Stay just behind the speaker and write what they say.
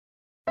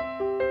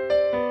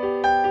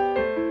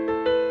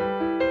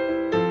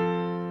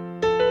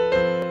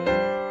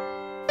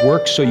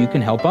Work so you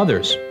can help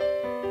others.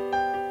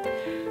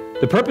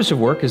 The purpose of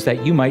work is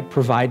that you might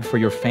provide for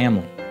your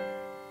family.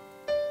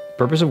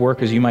 The purpose of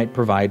work is you might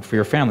provide for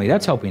your family.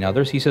 That's helping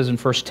others. He says in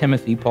 1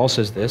 Timothy, Paul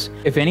says this,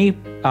 if any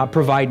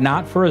provide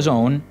not for his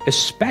own,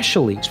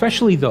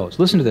 especially those,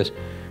 listen to this,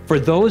 for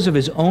those of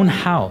his own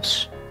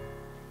house,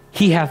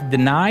 he hath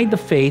denied the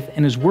faith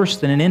and is worse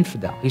than an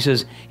infidel. He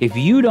says, if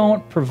you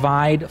don't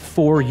provide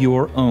for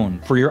your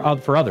own,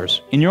 for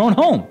others, in your own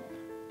home,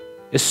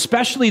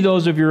 especially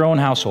those of your own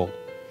household,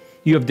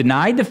 you have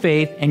denied the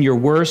faith and you're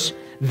worse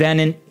than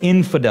an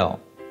infidel.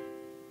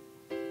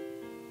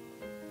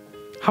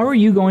 How are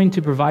you going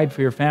to provide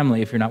for your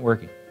family if you're not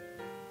working?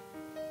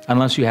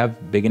 Unless you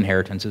have big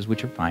inheritances,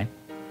 which are fine.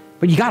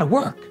 But you got to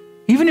work.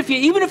 Even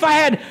if I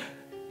had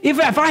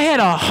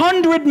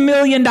 $100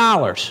 million,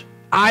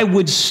 I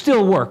would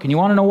still work. And you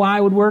want to know why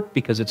I would work?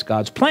 Because it's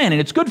God's plan and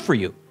it's good for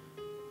you.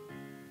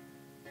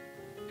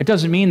 It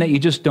doesn't mean that you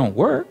just don't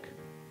work.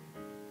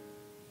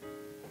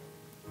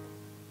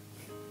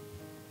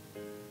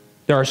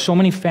 There are so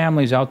many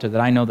families out there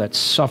that I know that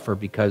suffer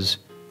because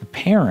the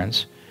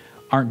parents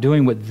aren't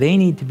doing what they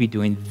need to be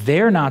doing.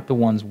 They're not the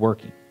ones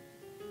working.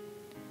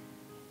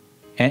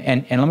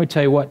 And let me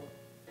tell you what,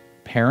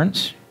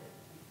 parents,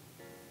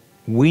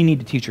 we need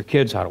to teach our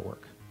kids how to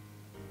work.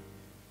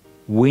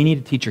 We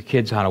need to teach our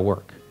kids how to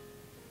work.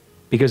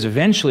 Because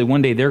eventually,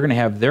 one day, they're going to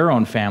have their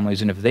own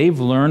families, and if they've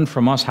learned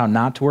from us how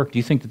not to work, do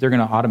you think that they're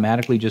going to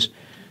automatically just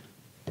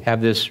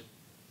have this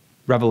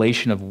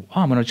revelation of, oh,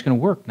 I'm just going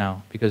to work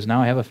now because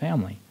now I have a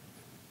family?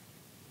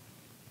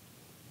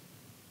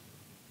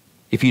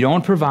 If you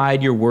don't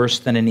provide, you're worse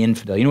than an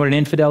infidel. You know what an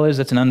infidel is?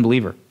 That's an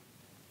unbeliever.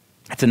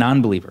 That's a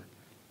non-believer.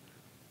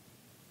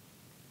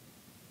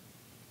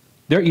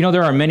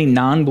 There are many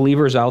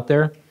non-believers out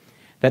there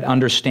that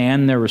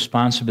understand their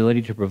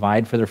responsibility to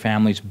provide for their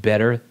families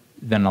better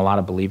than a lot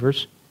of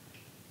believers.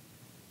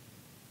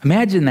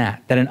 Imagine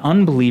that an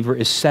unbeliever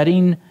is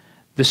setting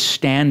the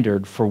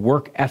standard for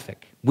work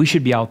ethic. We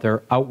should be out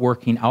there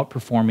outworking,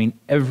 outperforming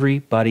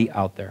everybody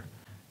out there.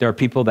 There are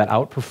people that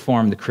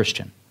outperform the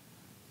Christian.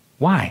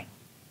 Why?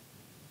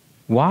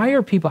 Why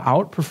are people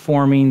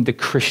outperforming the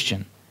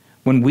Christian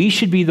when we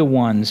should be the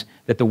ones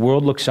that the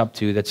world looks up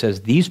to that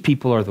says these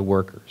people are the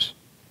workers?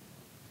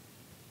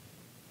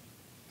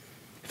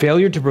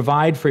 Failure to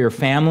provide for your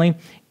family,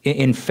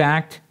 in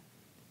fact,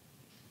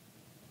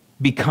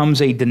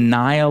 becomes a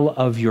denial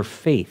of your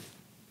faith.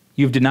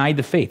 You've denied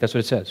the faith. That's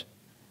what it says.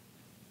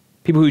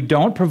 People who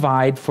don't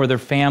provide for their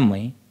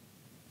family,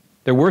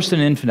 they're worse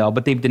than an infidel,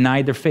 but they've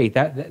denied their faith.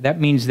 That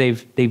means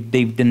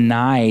they've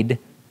denied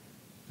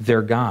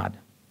their God,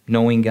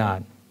 knowing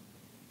God.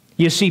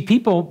 You see,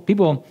 people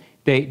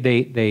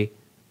they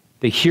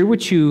hear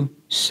what you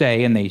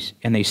say and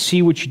they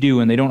see what you do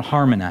and they don't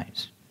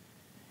harmonize.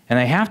 And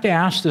I have to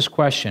ask this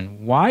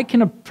question: why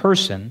can a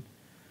person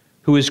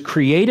who is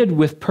created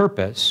with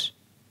purpose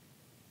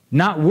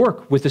not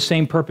work with the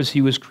same purpose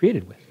he was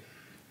created with?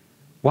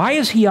 Why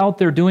is he out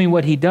there doing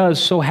what he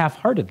does so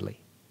half-heartedly?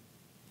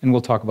 And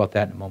we'll talk about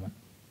that in a moment.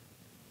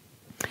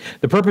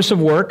 The purpose of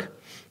work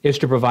is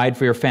to provide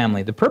for your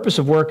family. The purpose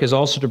of work is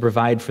also to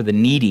provide for the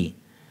needy.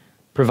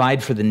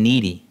 Provide for the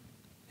needy.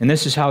 And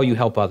this is how you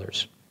help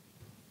others.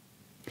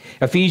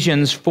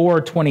 Ephesians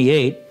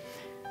 4:28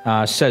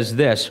 says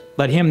this,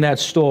 let him that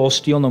stole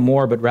steal no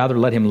more, but rather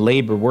let him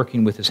labor,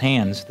 working with his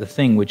hands, the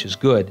thing which is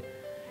good,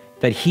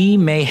 that he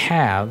may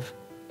have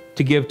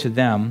to give to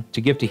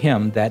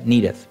him that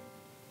needeth.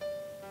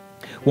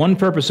 One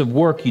purpose of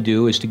work you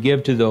do is to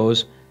give to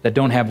those that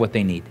don't have what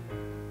they need.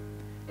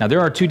 Now, there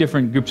are two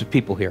different groups of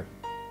people here.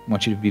 I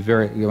want you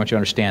to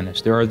understand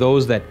this. There are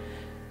those that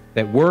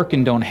work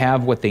and don't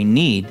have what they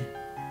need,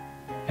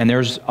 and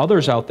there's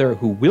others out there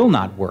who will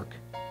not work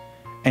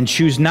and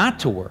choose not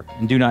to work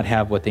and do not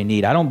have what they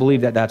need. I don't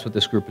believe that that's what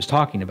this group is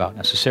talking about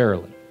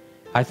necessarily.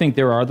 I think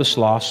there are the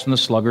sloths and the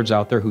sluggards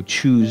out there who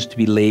choose to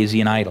be lazy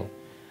and idle.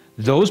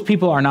 Those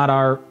people are not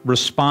our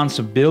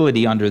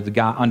responsibility under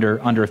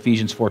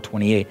Ephesians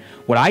 4:28.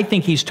 What I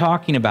think he's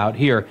talking about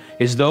here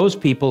is those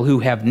people who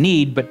have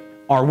need but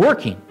are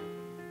working.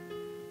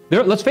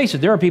 Let's face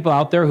it, there are people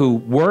out there who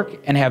work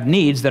and have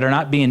needs that are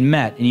not being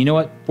met. And you know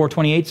what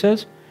 4:28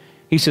 says?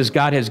 He says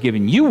God has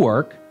given you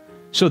work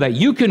so that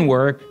you can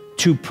work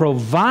to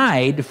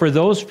provide for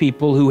those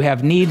people who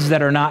have needs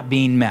that are not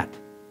being met.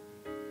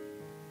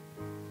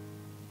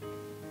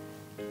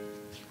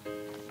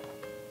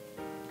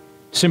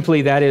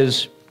 Simply, that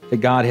is that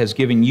God has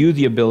given you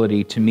the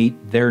ability to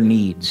meet their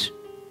needs.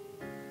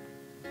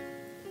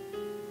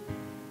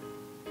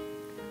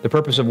 The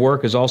purpose of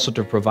work is also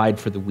to provide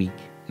for the weak,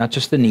 not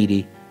just the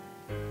needy,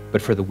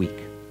 but for the weak.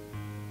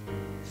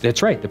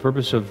 That's right, the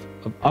purpose of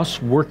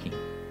us working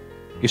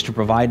is to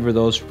provide for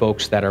those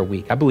folks that are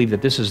weak. I believe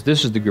that this is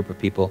the group of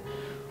people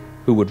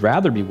who would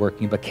rather be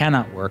working but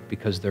cannot work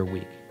because they're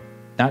weak.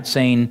 Not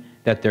saying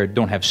that they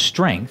don't have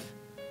strength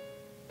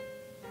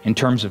in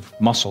terms of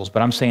muscles,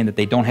 but I'm saying that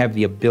they don't have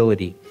the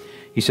ability.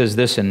 He says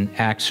this in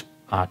Acts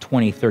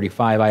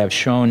 20:35, I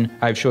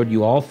have showed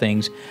you all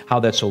things, how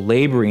that so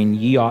laboring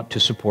ye ought to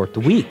support the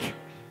weak.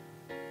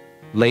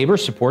 labor,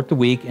 support the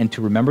weak, and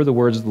to remember the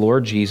words of the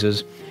Lord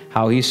Jesus,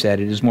 how he said,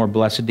 it is more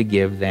blessed to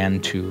give than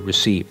to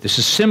receive. This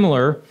is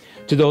similar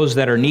to those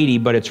that are needy,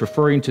 but it's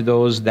referring to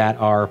those that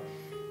aren't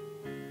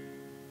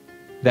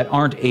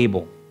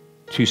able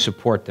to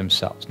support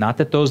themselves. Not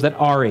that those that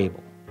are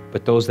able,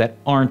 but those that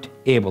aren't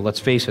able. Let's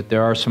face it,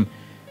 there are some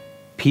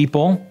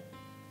people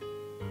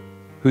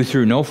who,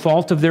 through no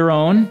fault of their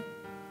own,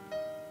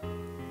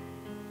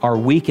 are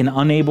weak and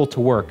unable to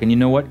work. And you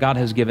know what? God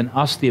has given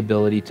us the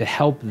ability to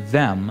help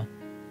them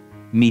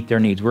meet their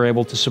needs. We're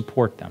able to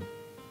support them.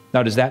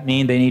 Now, does that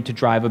mean they need to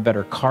drive a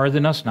better car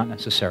than us? Not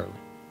necessarily.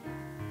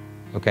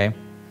 Okay?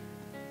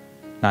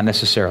 Not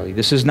necessarily.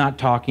 This is not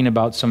talking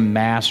about some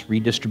mass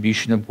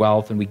redistribution of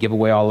wealth and we give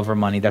away all of our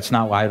money. That's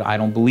not why I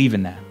don't believe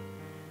in that.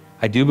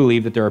 I do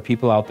believe that there are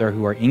people out there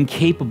who are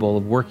incapable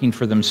of working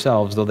for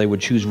themselves, though they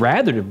would choose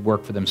rather to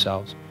work for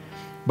themselves,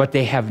 but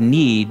they have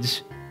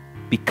needs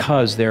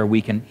because they're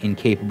weak and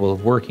incapable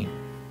of working.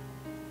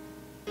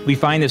 We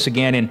find this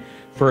again in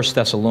 1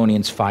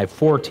 Thessalonians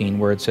 5:14,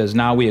 where it says,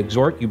 now we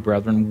exhort you,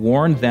 brethren,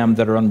 warn them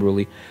that are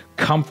unruly,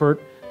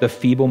 comfort the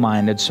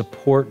feeble-minded,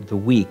 support the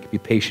weak, be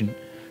patient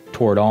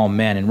toward all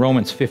men. In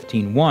Romans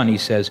 15:1, he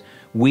says,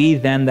 we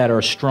then that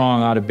are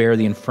strong ought to bear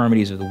the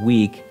infirmities of the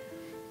weak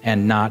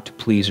and not to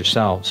please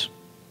yourselves.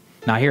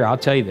 Now here, I'll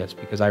tell you this,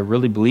 because I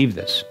really believe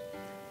this.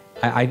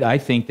 I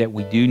think that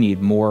we do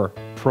need more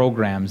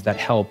programs that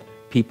help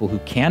people who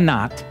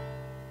cannot,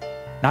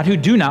 not who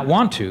do not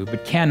want to,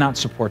 but cannot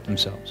support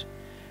themselves.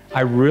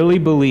 I really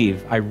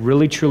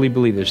truly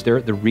believe this.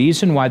 The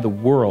reason why the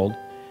world,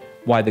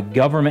 why the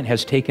government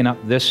has taken up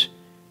this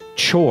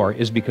chore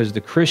is because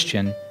the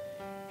Christian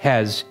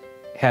has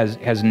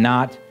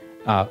not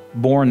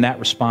borne that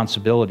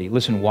responsibility.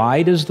 Listen,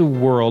 why does the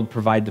world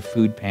provide the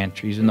food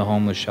pantries and the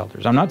homeless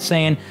shelters? I'm not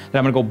saying that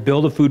I'm going to go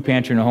build a food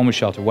pantry and a homeless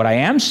shelter. What I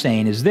am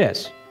saying is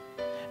this,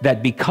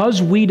 that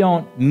because we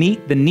don't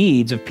meet the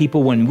needs of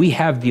people when we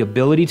have the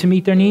ability to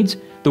meet their needs,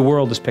 the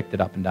world has picked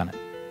it up and done it.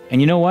 And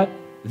you know what?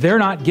 They're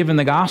not giving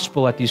the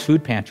gospel at these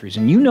food pantries,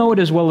 and you know it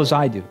as well as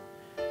I do.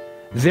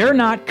 They're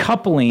not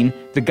coupling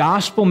the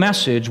gospel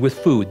message with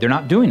food. They're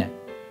not doing it.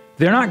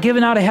 They're not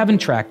giving out a heaven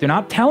tract. They're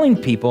not telling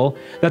people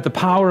that the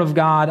power of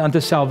God unto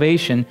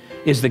salvation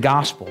is the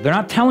gospel. They're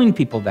not telling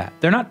people that.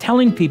 They're not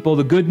telling people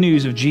the good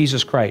news of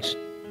Jesus Christ.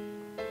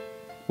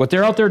 What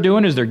they're out there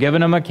doing is they're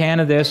giving them a can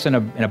of this and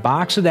a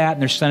box of that,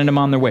 and they're sending them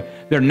on their way.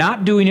 They're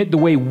not doing it the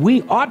way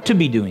we ought to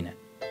be doing it.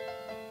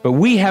 But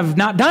we have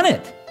not done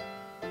it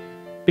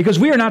because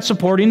we are not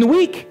supporting the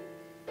weak.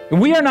 And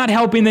we are not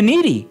helping the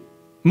needy.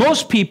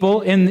 Most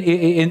people in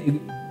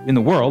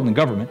the world, in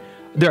government,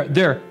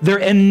 they're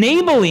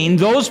enabling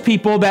those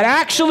people that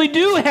actually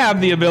do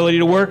have the ability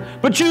to work,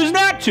 but choose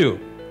not to.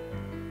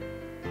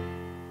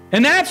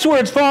 And that's where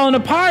it's falling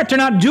apart. They're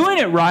not doing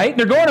it right.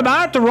 They're going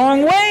about it the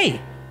wrong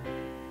way.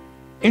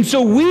 And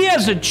so we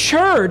as a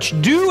church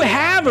do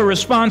have a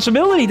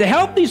responsibility to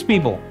help these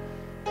people.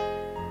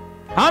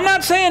 I'm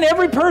not saying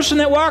every person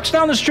that walks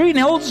down the street and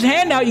holds his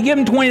hand out, you give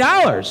him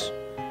 $20.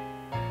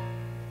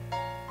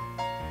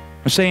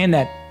 I'm saying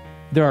that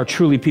there are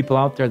truly people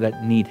out there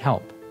that need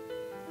help.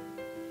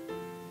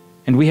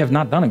 And we have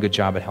not done a good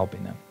job at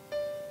helping them.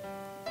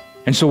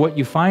 And so what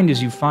you find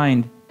is you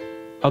find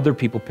other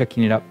people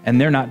picking it up,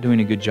 and they're not doing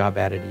a good job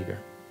at it either.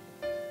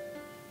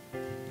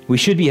 We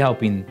should be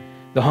helping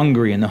the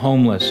hungry and the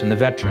homeless and the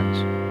veterans.